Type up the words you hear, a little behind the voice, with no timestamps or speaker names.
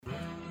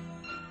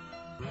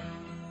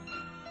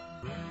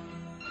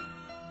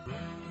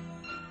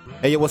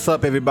Hey, yo, what's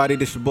up, everybody?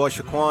 This your boy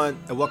Shaquan,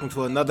 and welcome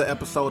to another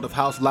episode of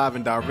House Live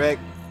and Direct.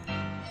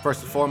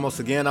 First and foremost,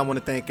 again, I want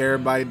to thank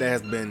everybody that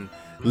has been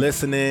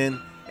listening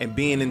and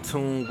being in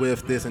tune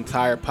with this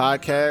entire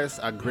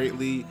podcast. I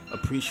greatly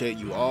appreciate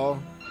you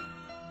all.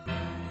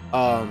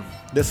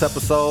 This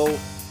episode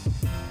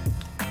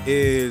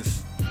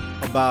is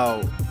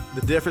about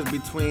the difference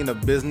between a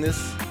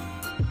business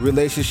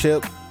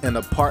relationship and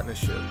a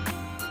partnership.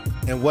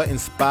 And what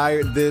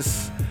inspired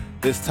this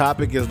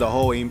topic is the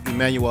whole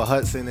Emmanuel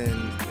Hudson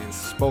and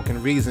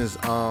Spoken Reasons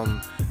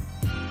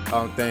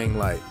thing,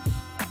 like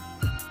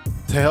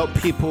to help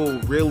people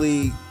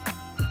really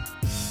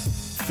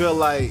feel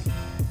like,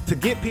 to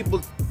get people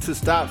to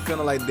stop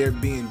feeling like they're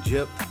being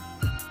gypped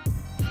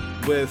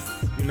with,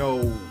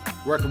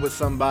 working with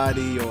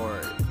somebody, or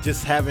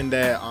just having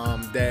that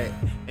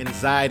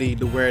anxiety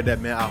to where that,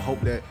 man, I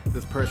hope that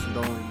this person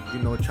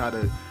don't try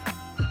to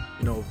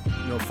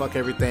fuck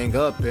everything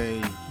up,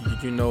 and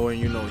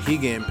he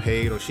getting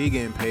paid or she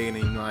getting paid,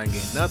 and I ain't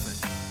getting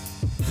nothing.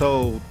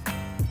 So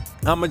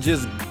I'ma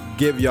just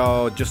give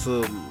y'all just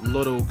a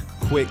little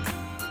quick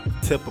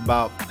tip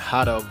about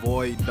how to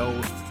avoid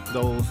those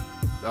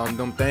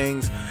them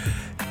things,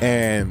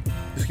 and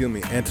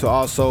to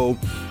also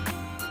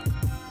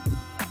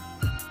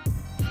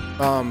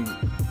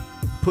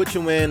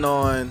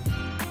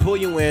pull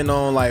you in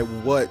on like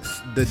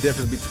what's the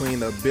difference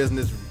between a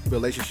business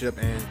relationship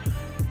and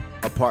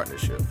a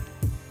partnership.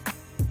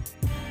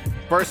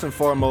 First and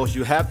foremost,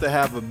 you have to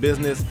have a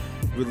business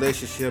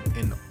relationship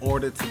in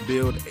order to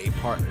build a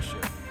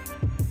partnership.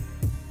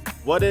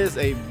 What is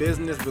a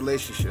business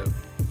relationship?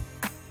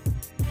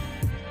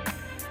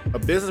 A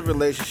business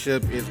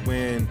relationship is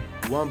when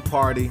one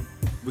party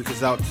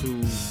reaches out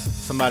to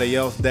somebody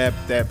else that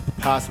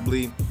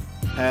possibly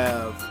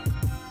have.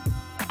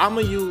 I'm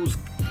gonna use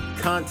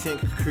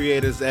content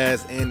creators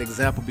as an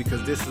example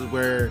because this is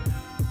where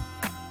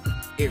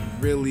it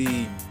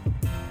really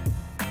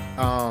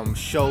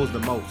shows the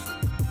most.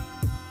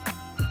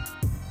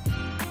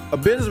 A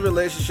business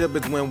relationship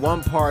is when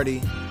one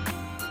party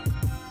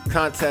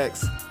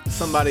contacts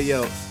somebody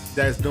else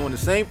that's doing the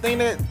same thing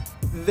that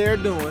they're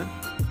doing,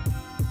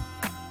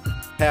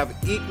 have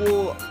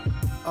equal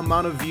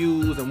amount of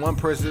views, and one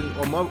person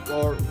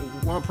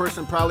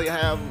probably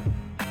have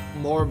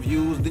more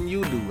views than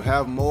you do,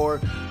 have more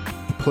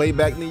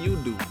playback than you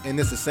do. And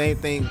it's the same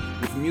thing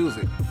with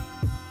music.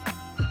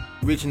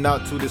 Reaching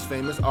out to this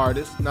famous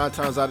artist, 9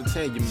 times out of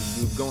 10, you're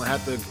gonna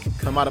have to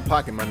come out of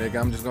pocket, my nigga.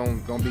 I'm just gonna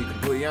be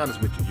completely honest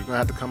with you. You're gonna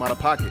have to come out of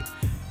pocket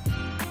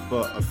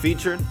for a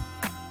feature.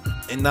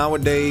 And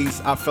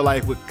nowadays, I feel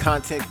like with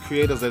content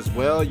creators as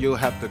well, you'll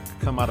have to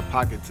come out of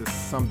pocket to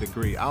some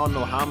degree. I don't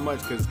know how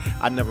much, because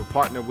I never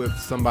partnered with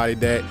somebody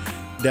that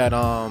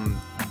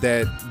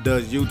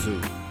does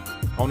YouTube.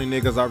 Only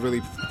niggas I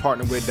really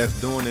partner with that's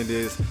doing it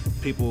is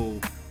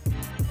people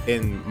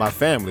in my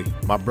family,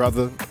 my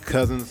brother,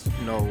 cousins,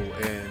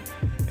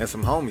 and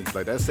some homies.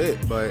 Like, that's it.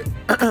 But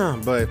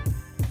but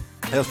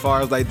as far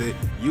as like the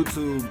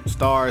YouTube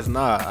stars,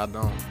 I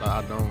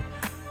don't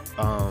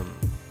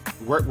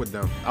work with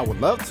them. I would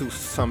love to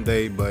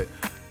someday, but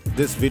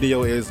this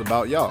video is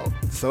about y'all.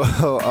 So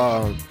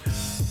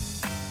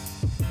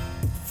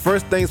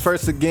first things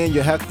first, again, you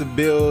have to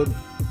build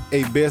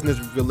a business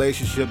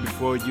relationship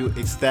before you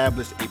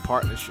establish a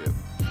partnership,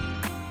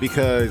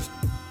 because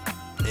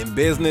in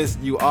business,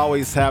 you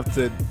always have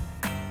to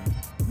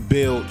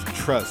build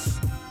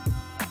trust.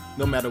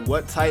 No matter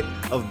what type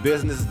of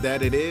business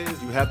that it is,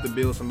 you have to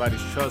build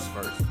somebody's trust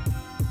first.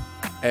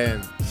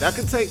 And that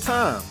could take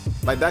time.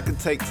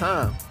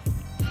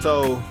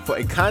 So for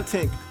a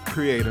content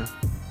creator,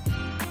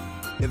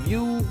 if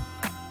you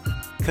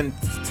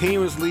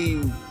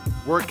continuously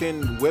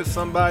working with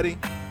somebody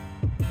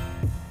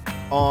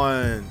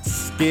on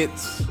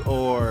skits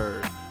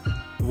or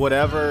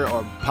whatever,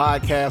 or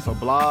podcasts or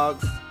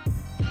blogs,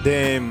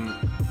 then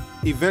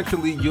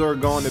eventually you're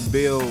going to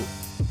build,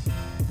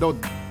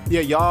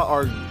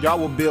 y'all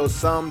will build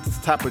some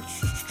type of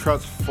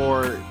trust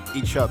for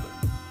each other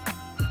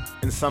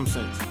in some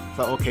sense.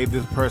 So, okay,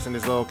 this person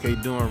is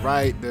doing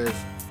right.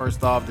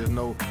 First off, there's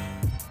no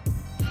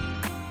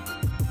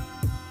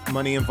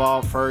money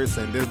involved first,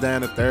 and this,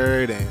 that, and the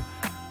third, and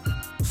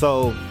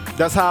so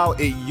that's how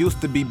it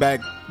used to be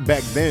back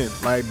then,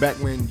 like back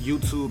when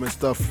YouTube and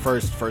stuff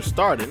first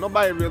started.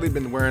 Nobody really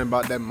been worrying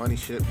about that money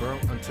shit, bro,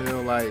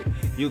 until like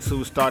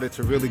YouTube started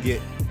to really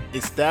get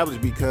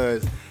established,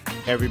 because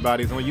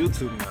everybody's on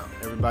YouTube now.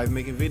 Everybody's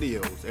making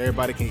videos.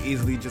 Everybody can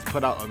easily just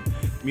put out a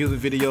music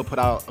video, put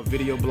out a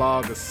video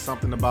blog or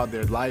something about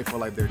their life or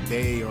like their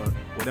day or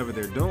whatever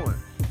they're doing.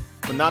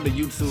 But now that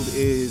YouTube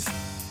is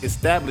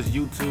established,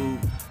 YouTube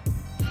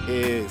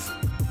is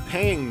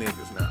paying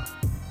niggas now.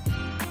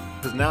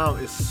 Because now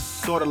it's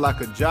sort of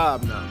like a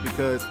job now,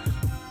 because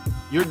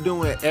you're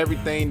doing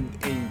everything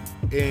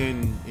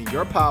in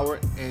your power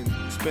and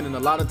spending a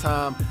lot of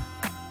time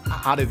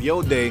out of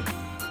your day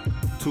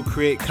to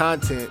create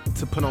content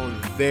to put on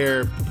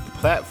their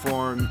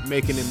platform,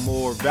 making it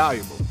more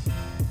valuable.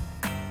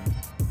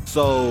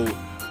 So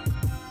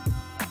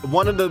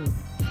one of the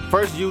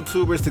first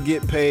YouTubers to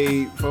get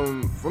paid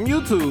from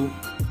YouTube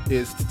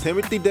is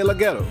Timothy De La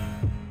Ghetto.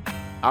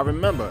 I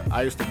remember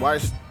I used to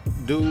watch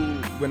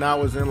dude when I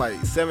was in like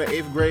 7th,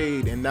 8th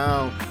grade, and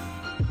now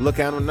look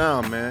at him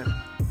now, man.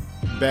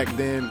 Back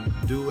then,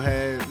 dude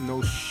had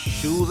no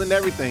shoes and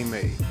everything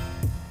made.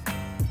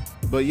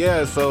 But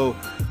yeah, so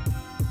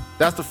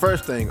that's the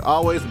first thing.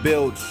 Always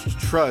build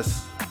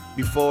trust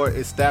before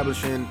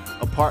establishing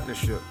a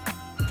partnership,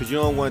 because you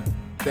don't want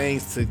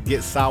things to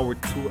get sour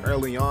too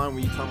early on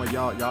when you talking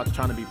about y'all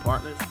trying to be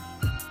partners.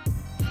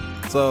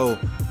 So,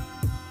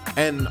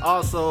 and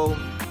also,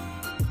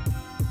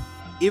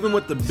 even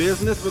with the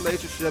business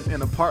relationship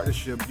and a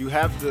partnership, you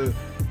have to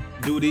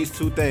do these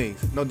two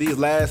things. No, these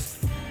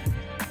last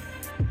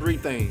three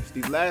things.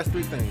 These last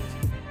three things.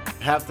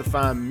 Have to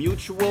find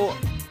mutual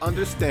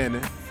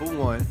understanding, for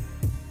one.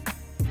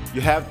 You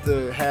have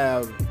to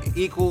have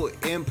equal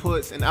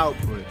inputs and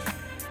outputs.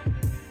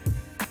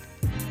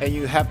 And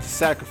you have to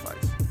sacrifice.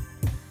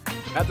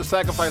 You have to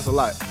sacrifice a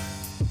lot.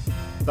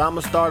 So I'm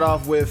gonna start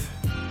off with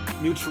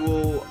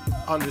mutual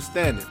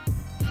understanding.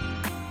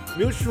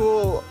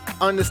 Mutual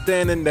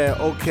understanding that,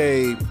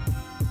 okay,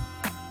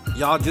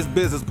 y'all just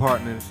business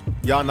partners.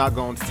 Y'all not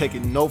gonna take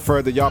it no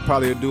further. Y'all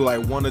probably do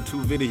like 1 or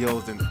 2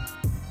 videos, and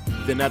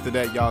then after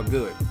that, y'all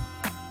good.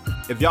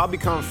 If y'all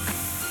become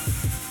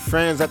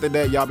friends after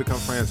that, y'all become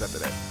friends after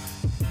that.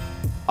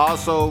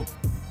 Also,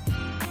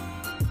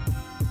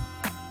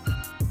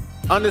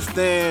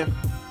 understand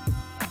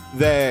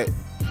that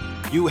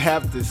you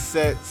have to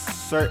set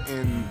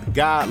certain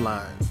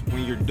guidelines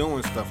when you're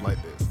doing stuff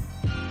like this.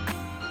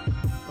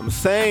 I'm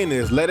saying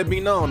is, let it be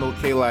known,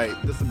 okay,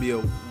 like this will be a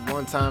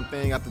one-time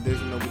thing. After this,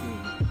 you know,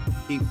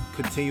 we can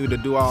continue to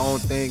do our own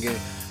thing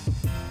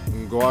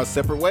and go our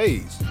separate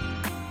ways.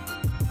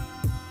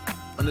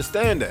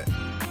 Understand that.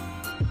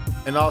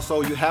 And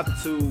also, you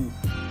have to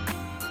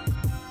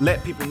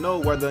let people know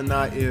whether or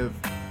not, if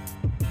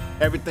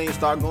everything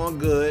start going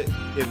good,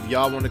 if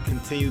y'all want to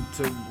continue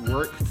to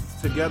work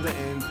together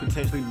and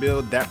potentially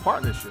build that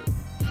partnership.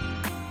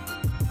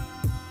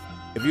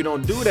 If you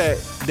don't do that,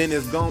 then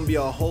it's gonna be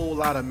a whole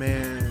lot of,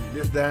 man,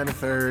 this, that, and the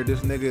third,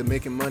 this nigga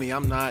making money,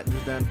 I'm not,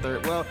 this, that, and the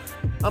third. Well,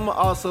 I'm gonna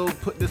also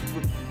put this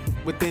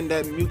within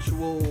that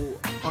mutual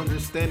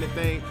understanding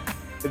thing.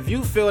 If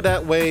you feel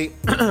that way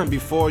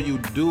before you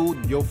do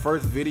your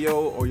first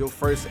video or your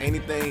first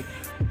anything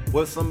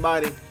with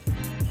somebody,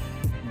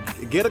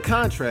 get a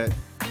contract,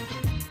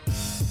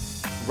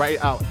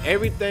 write out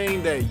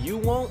everything that you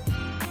want,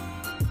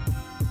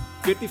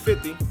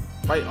 50-50,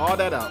 write all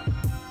that out.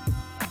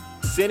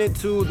 Send it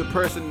to the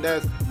person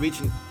that's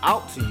reaching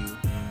out to you.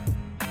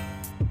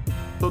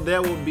 So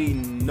there will be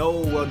no,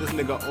 well, this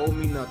nigga owe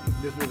me nothing.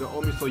 This nigga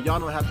owe me, so y'all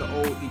don't have to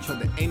owe each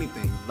other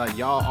anything. Like,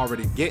 y'all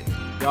already getting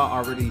it. Y'all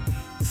already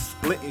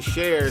splitting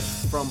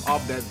shares from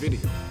off that video,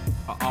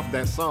 or off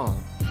that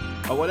song,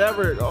 or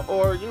whatever,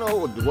 or you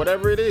know,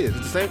 whatever it is.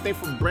 It's the same thing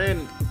for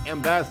brand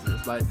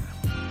ambassadors. Like,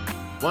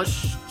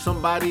 once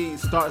somebody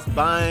starts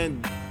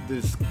buying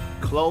this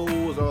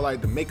clothes or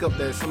like the makeup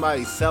that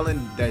somebody's selling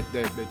that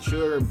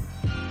you're,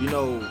 you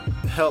know,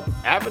 help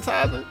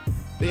advertising,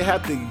 they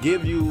have to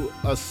give you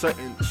a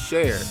certain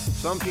share.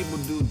 Some people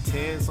do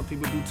 10, some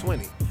people do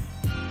 20.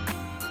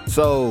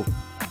 So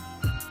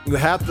you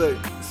have to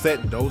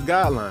set those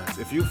guidelines.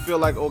 If you feel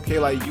like, okay,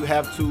 like you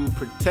have to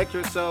protect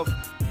yourself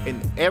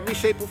in every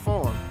shape or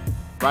form,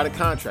 write a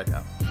contract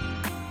out.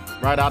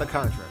 Write out a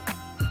contract.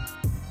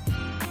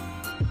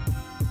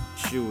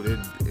 Shoot,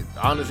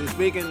 honestly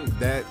speaking,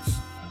 that's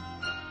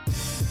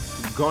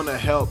gonna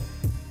help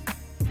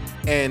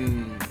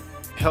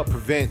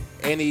prevent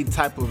any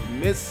type of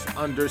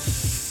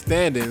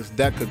misunderstandings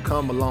that could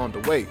come along the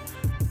way.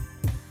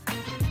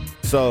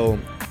 So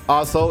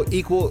also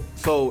equal.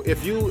 So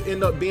if you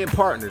end up being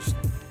partners,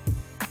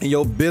 and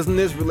your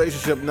business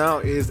relationship now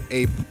is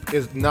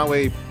now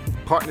a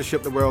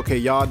partnership where, okay,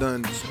 y'all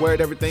done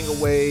squared everything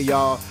away,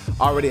 y'all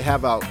already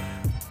have out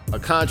a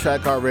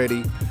contract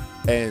already,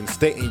 and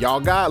stating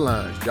y'all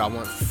guidelines. Y'all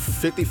want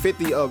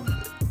 50-50 of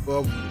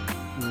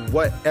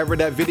whatever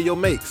that video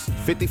makes,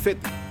 50-50.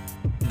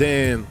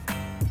 Then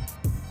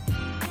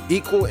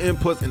equal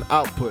inputs and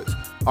outputs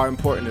are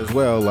important as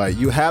well. Like,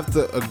 you have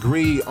to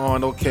agree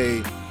on,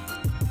 okay,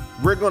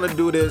 we're gonna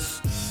do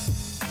this,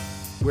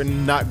 we're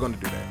not gonna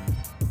do that.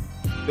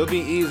 It'll be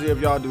easier if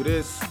y'all do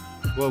this.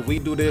 Well, if we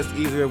do this,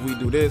 easier if we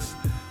do this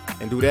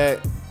and do that.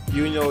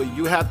 You know,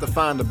 you have to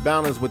find a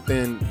balance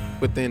within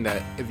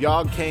that. If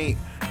y'all can't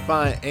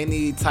find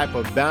any type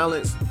of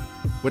balance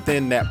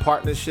within that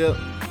partnership,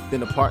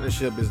 then the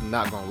partnership is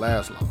not gonna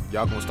last long.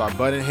 Y'all gonna start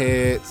butting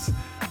heads.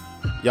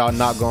 Y'all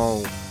not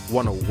gonna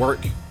wanna work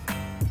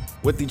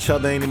with each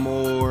other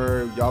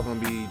anymore. Y'all gonna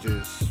be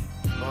just,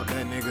 fuck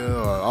that nigga,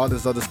 or all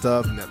this other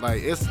stuff. And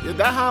like, that's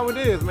how it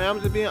is, man. I'm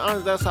just being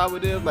honest, that's how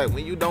it is. Like,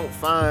 when you don't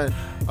find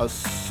a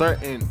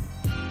certain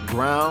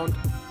ground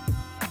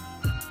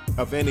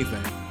of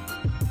anything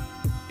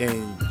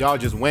and y'all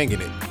just winging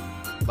it,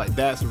 like,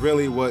 that's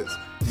really what's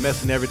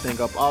messing everything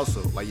up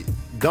also. Like,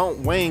 don't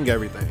wing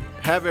everything.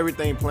 Have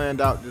everything planned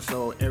out just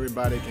so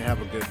everybody can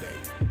have a good day.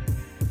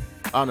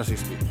 honestly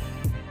speaking.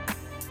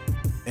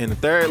 And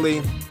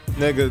thirdly,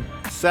 nigga,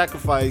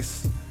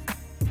 sacrifice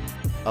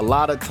a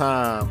lot of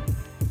time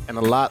and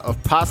a lot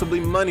of possibly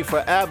money for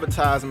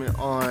advertisement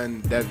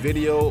on that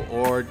video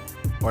or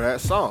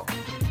that song.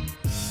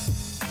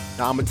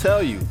 Now I'm gonna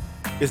tell you,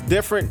 it's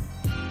different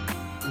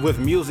with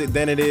music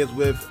than it is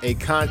with a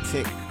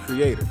content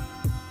creator.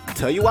 I'll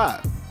tell you why.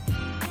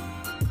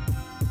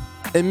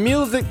 In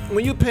music,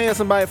 when you paying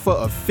somebody for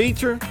a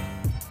feature,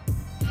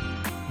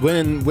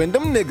 when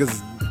them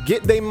niggas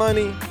get their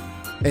money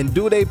and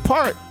do their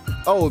part,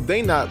 oh,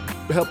 they not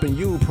helping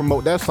you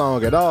promote that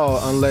song at all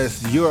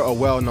unless you're a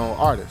well-known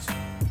artist.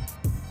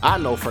 I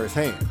know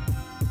firsthand.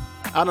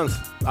 I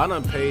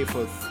done paid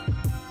for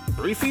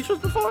 3 features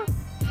before,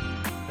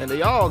 and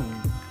they all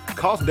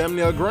cost damn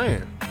near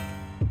 $1,000.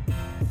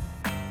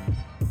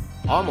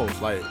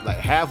 Almost like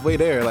halfway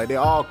there. Like they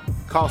all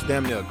cost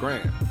damn near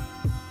 $1,000.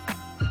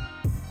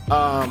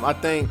 I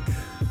think,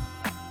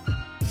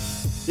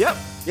 yep,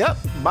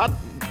 about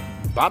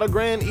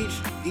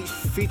 $1,000 each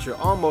feature.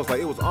 Almost,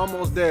 like it was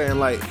almost there, and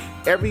like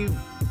every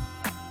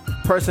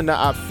person that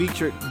I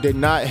featured did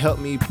not help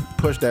me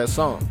push that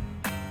song.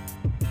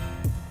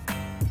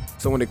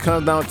 So when it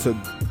comes down to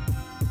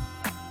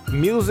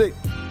music,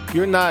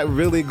 you're not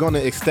really gonna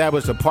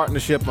establish a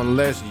partnership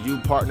unless you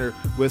partner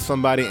with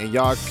somebody and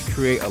y'all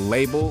create a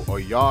label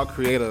or y'all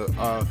create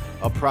a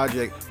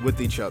project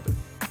with each other.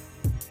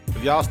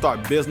 If y'all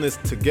start business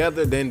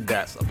together, then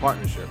that's a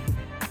partnership.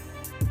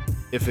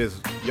 If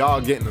it's y'all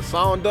getting the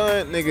song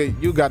done, nigga,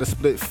 you gotta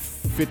split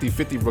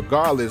 50-50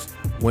 regardless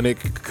when it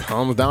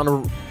comes down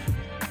to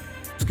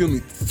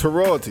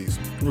royalties.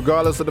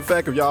 Regardless of the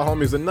fact if y'all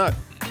homies or not.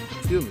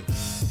 Excuse me.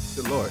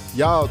 Good Lord.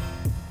 Y'all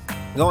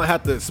gonna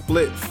have to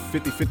split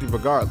 50-50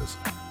 regardless.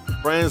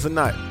 Friends or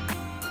not.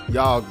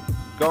 Y'all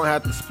gonna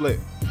have to split.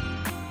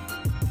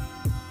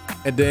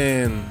 And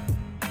then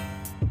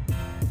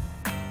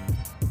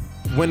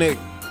I'm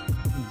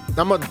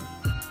gonna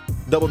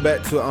double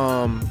back to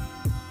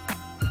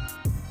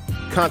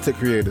content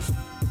creators.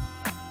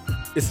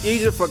 It's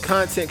easier for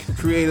content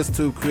creators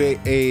to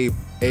create a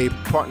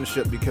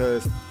partnership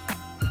because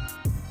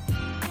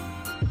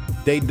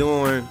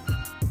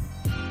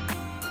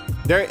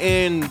they're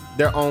in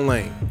their own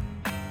lane.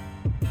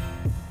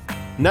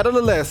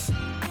 Nevertheless,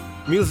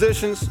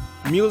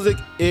 music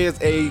is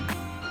a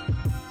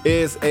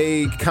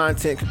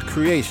content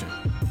creation.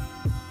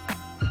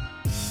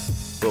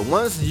 But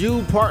once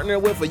you partner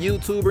with a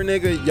YouTuber,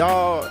 nigga,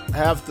 y'all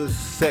have to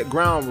set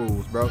ground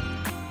rules, bro.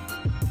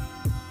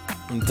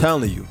 I'm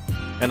telling you.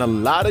 And a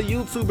lot of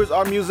YouTubers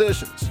are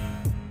musicians.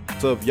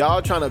 So if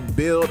y'all trying to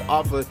build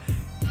off of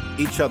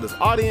each other's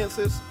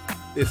audiences,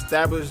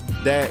 establish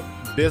that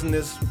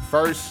business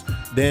first,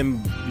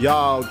 then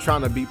y'all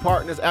trying to be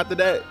partners after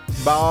that,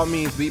 by all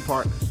means be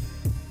partners.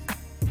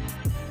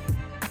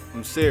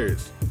 I'm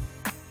serious.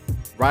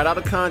 Write out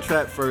a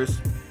contract first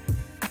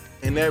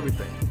and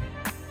everything.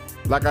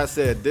 Like I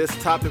said, this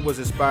topic was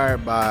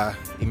inspired by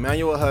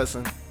Emmanuel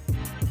Hudson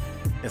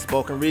and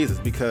Spoken Reasons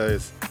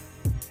because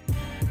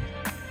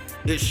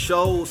it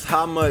shows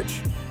how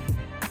much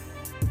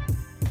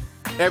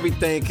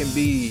everything can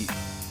be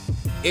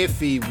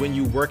iffy when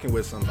you working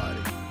with somebody.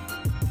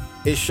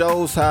 It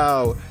shows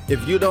how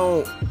if you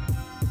don't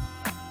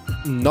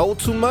know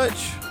too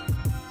much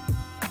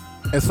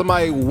and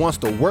somebody wants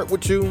to work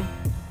with you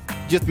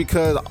just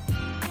because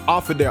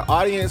off of their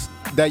audience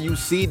that you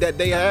see that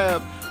they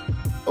have,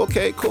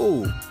 okay,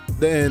 cool.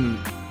 Then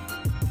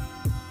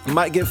you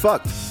might get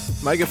fucked.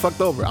 Might get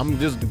fucked over. I'm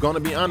just gonna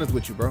be honest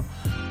with you, bro.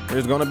 I'm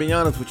just gonna be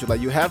honest with you.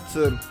 Like, you have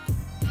to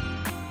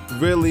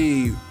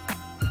really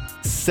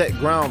set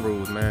ground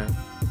rules, man.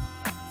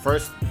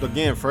 First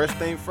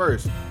thing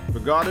first.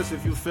 Regardless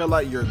if you feel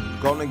like you're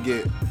gonna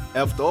get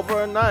effed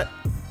over or not,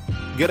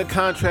 get a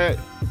contract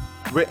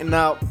written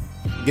out,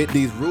 get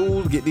these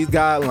rules, get these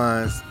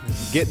guidelines,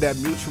 get that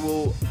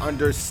mutual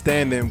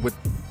understanding with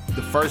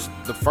the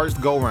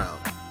first go round.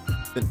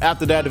 Then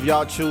after that, if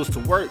y'all choose to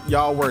work,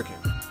 y'all working.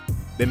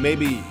 Then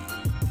maybe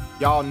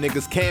y'all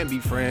niggas can be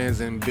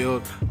friends and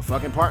build a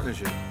fucking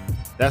partnership.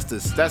 That's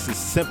as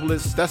simple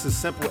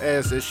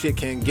as this shit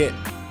can get.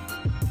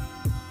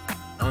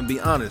 I'm gonna be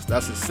honest,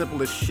 that's as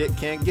simple as shit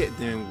can get.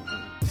 Then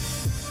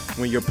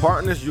when you're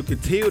partners, you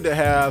continue to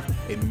have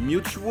a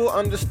mutual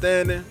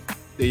understanding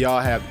that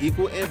y'all have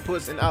equal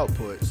inputs and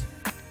outputs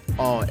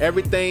on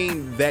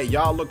everything that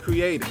y'all are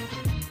creating.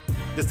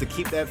 Just to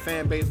keep that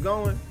fan base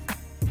going,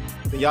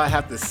 then y'all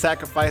have to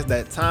sacrifice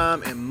that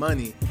time and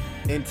money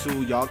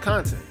into y'all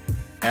content.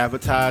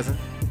 Advertising,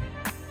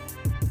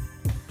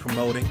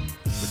 promoting,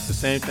 which is the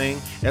same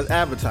thing as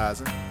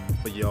advertising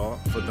for y'all,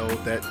 for those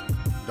that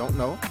don't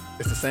know.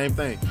 It's the same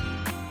thing.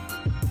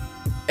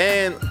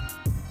 And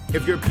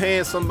if you're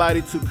paying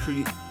somebody to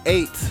create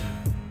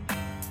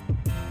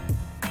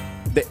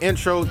the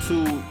intro to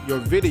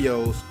your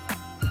videos,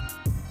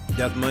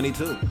 that's money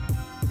too.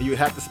 You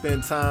have to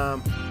spend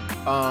time.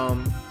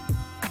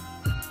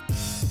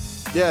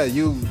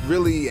 You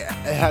really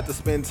have to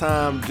spend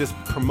time just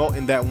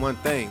promoting that one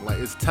thing. Like,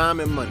 it's time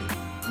and money.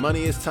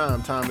 Money is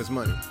time. Time is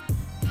money.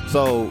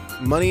 So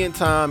money and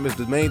time is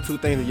the main two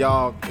things that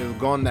y'all is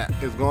going to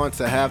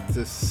have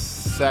to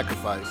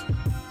sacrifice.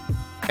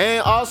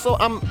 And also,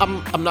 I'm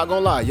not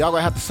gonna lie, y'all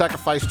gonna have to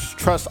sacrifice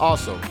trust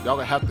also. Y'all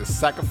gonna have to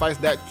sacrifice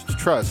that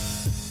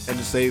trust and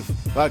just say,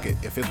 fuck it.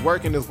 If it's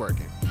working, it's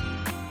working.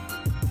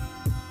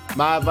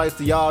 My advice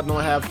to y'all,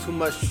 don't have too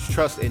much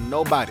trust in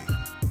nobody.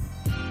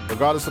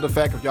 Regardless of the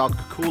fact if y'all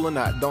cool or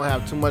not, don't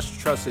have too much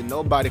trust in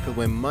nobody, because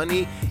when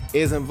money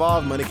is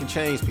involved, money can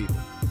change people.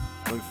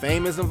 When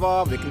fame is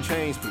involved, it can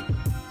change people.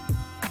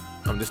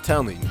 I'm just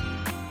telling you.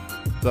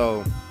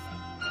 So,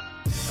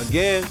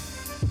 again,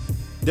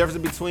 difference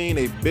between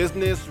a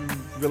business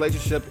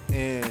relationship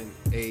and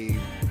a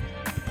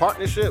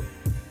partnership,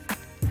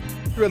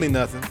 really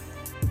nothing.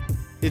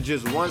 It's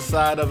just one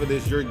side of it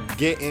is you're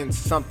getting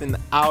something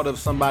out of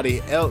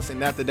somebody else,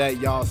 and after that,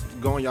 y'all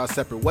going y'all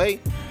separate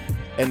way.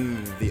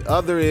 And the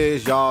other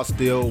is y'all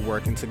still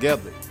working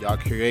together. Y'all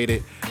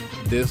created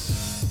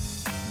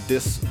this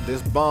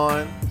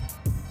bond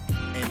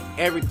and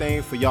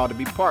everything for y'all to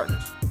be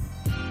partners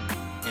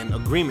and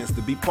agreements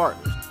to be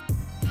partners.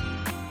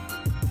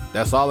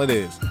 That's all it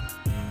is.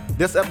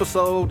 This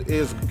episode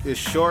is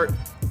short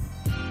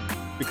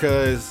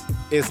because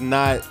it's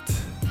not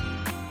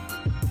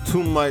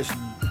too much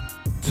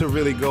to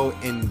really go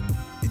in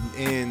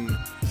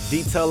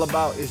detail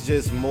about. It's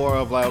just more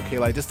of like, okay,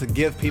 like just to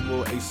give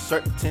people a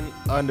certain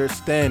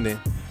understanding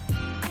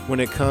when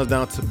it comes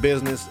down to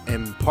business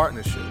and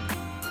partnership,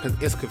 because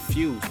it's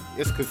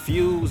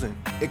confusing.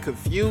 It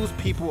confuses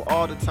people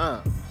all the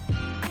time,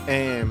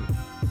 and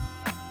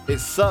it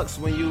sucks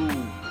when you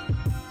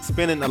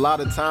spending a lot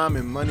of time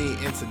and money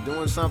into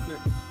doing something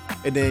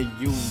and then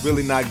you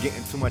really not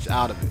getting too much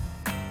out of it.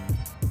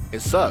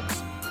 It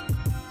sucks.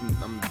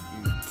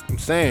 I'm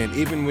saying,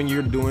 even when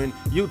you're doing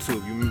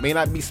YouTube, you may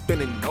not be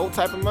spending no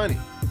type of money,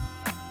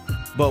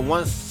 but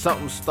once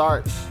something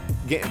starts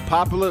getting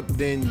popular,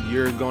 then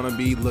you're gonna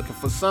be looking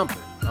for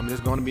something. I'm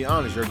just gonna be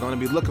honest, you're gonna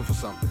be looking for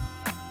something.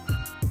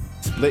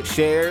 Split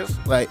shares,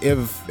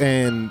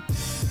 and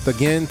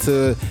again,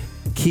 to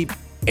keep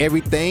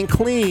everything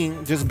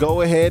clean, just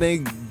go ahead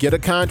and get a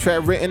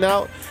contract written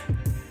out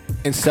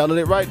and settle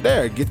it right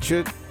there. Get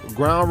your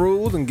ground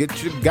rules and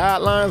get your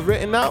guidelines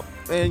written out,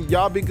 and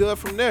y'all be good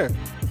from there.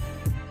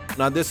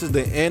 Now, this is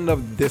the end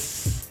of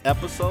this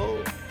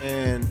episode,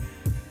 and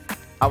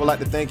I would like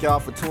to thank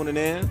y'all for tuning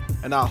in,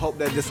 and I hope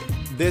that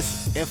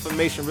this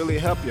information really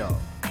help y'all.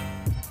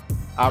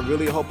 I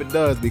really hope it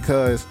does,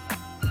 because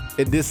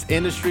in this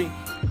industry,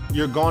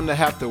 you're going to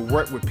have to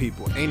work with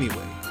people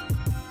anyway.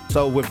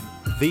 So with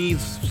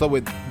these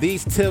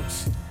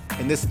tips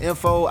and this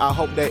info, I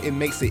hope that it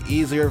makes it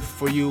easier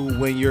for you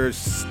when you're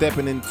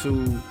stepping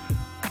into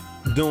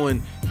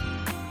doing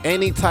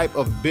any type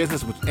of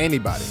business with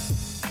anybody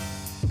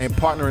and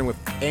partnering with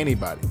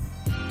anybody.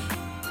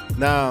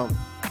 Now,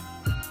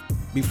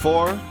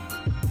 before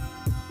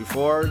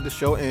the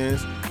show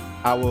ends,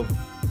 I would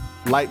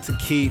like to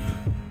keep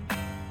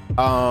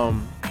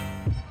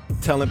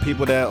telling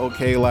people that,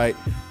 okay, like,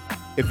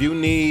 if you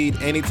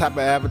need any type of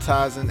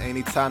advertising,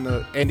 any type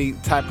of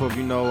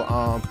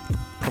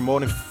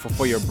promoting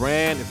for your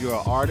brand, if you're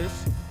an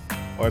artist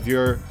or if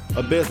you're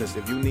a business,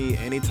 if you need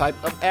any type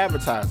of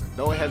advertising,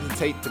 don't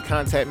hesitate to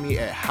contact me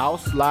at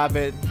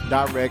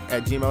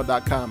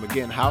houseliveanddirect@gmail.com.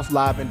 Again,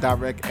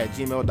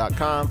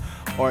 houseliveanddirect@gmail.com,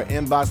 or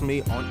inbox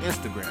me on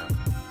Instagram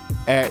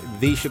at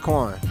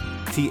TheShiquan,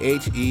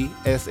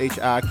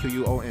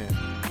 TheShiquon.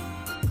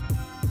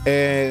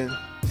 And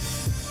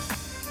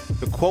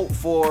the quote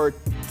for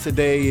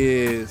today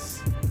is,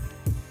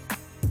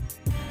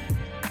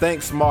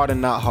 think smarter,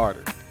 not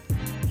harder,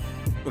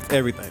 with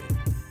everything.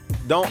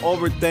 Don't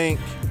overthink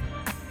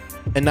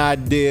an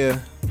idea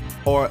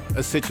or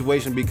a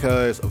situation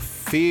because of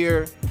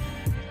fear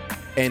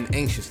and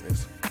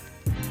anxiousness.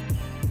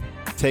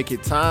 Take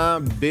your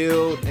time,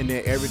 build, and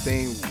then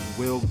everything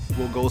will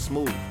go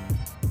smooth.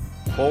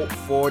 Quote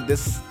for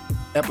this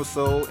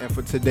episode and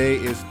for today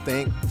is,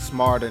 think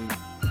smarter,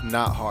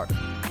 not harder.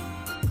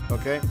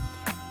 Okay?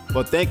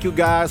 Well, thank you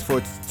guys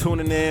for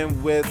tuning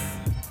in with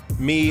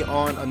me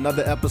on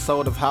another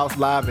episode of House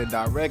Live and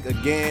Direct.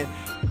 Again,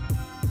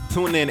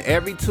 tune in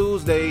every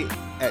Tuesday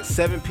at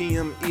 7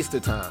 p.m.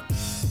 Eastern Time.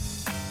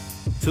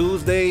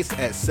 Tuesdays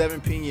at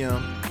 7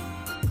 p.m.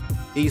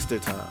 Eastern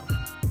Time.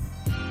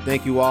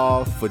 Thank you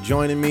all for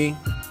joining me.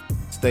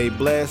 Stay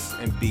blessed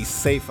and be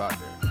safe out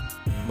there.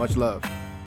 Much love.